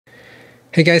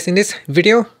Hey guys, in this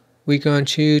video, we're going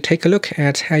to take a look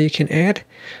at how you can add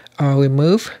or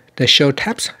remove the Show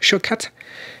Tabs shortcut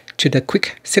to the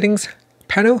Quick Settings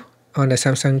panel on the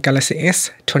Samsung Galaxy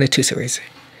S22 series.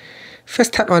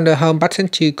 First, tap on the Home button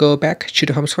to go back to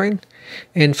the home screen,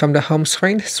 and from the home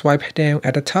screen, swipe down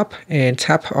at the top and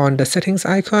tap on the Settings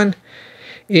icon.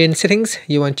 In Settings,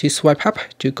 you want to swipe up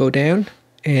to go down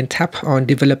and tap on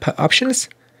Developer Options.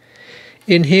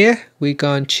 In here, we're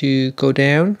going to go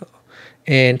down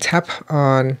and tap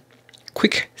on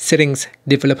Quick Settings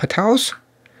Developer Tools,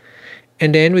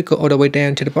 and then we go all the way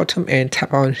down to the bottom and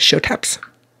tap on Show Tabs.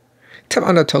 Tap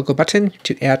on the toggle button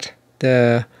to add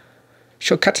the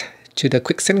shortcut to the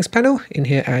Quick Settings panel. In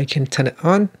here, I can turn it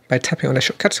on by tapping on the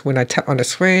shortcut. When I tap on the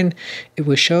screen, it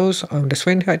will show on the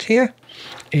screen right here,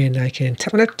 and I can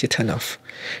tap on it to turn off.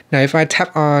 Now, if I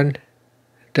tap on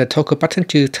the toggle button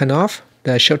to turn off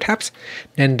the Show Tabs,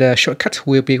 then the shortcut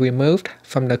will be removed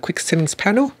from the Quick Settings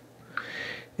panel.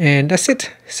 And that's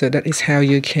it. So that is how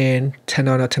you can turn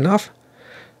on or turn off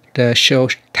the Show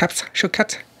Tabs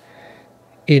shortcut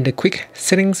in the Quick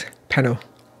Settings panel.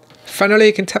 Finally,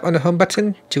 you can tap on the Home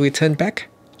button to return back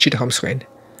to the home screen.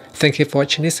 Thank you for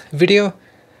watching this video.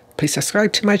 Please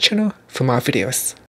subscribe to my channel for more videos.